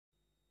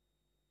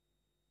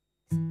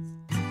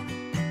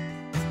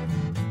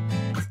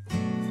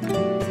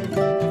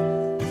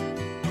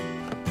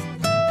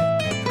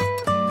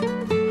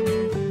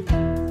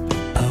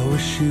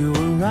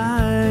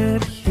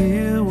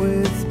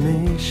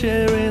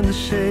the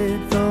shade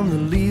from the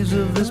leaves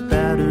of this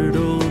battered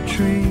old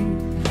tree.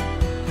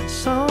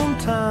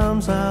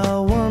 Sometimes I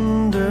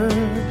wonder,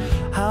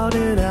 how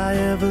did I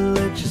ever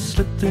let you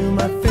slip through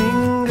my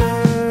fingers?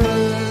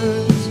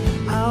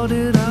 How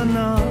did I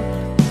not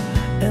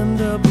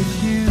end up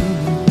with you?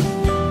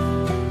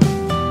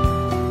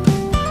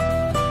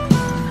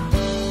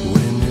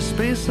 When there's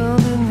space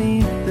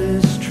underneath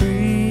this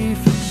tree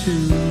for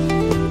two.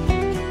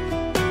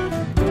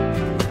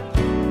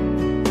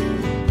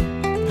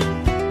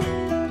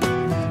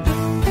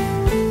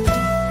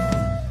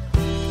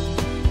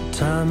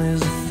 Time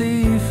is a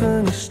thief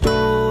and he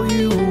stole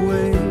you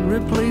away,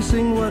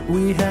 replacing what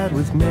we had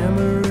with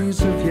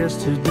memories of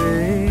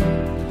yesterday.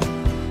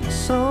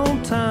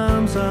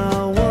 Sometimes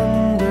I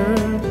wonder,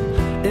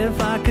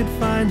 if I could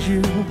find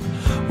you,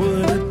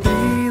 would it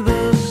be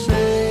the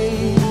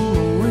same?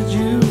 Or would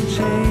you have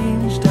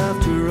changed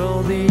after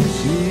all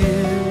these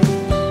years?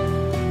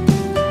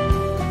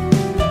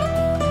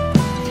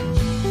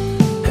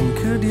 And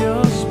could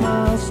your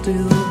smile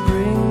still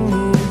bring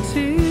me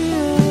tears?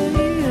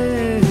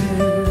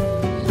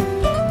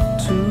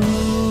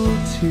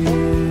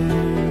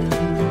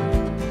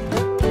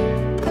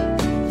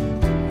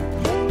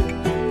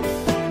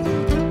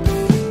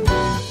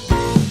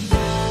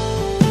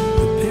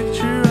 The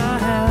picture I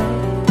have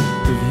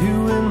of you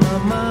in my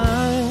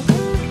mind,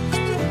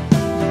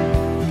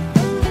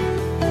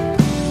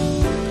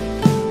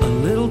 a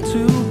little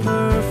too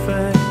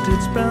perfect,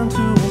 it's bound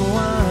to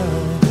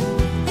unwind.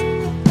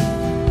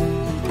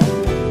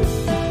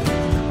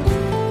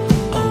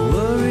 I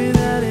worry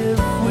that if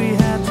we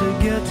had to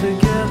get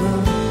together,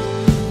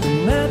 the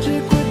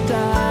magic would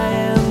die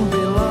and be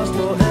lost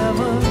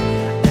forever,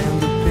 and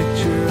the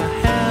picture I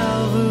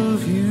have of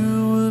you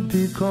would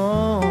be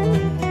gone,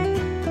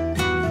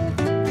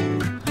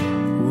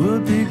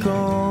 would be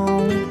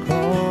gone,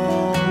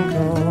 gone,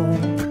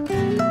 gone.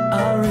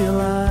 I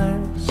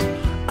realize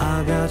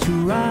I got you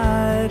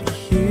right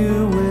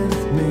here with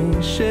me,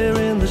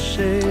 sharing the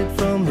shade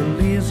from the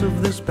leaves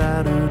of this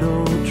battered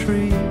old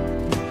tree.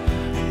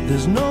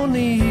 There's no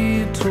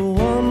need to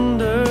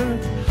wonder,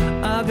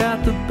 I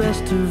got the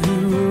best of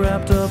you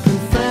wrapped up in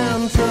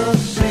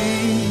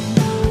fantasy.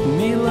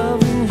 Me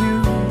loving you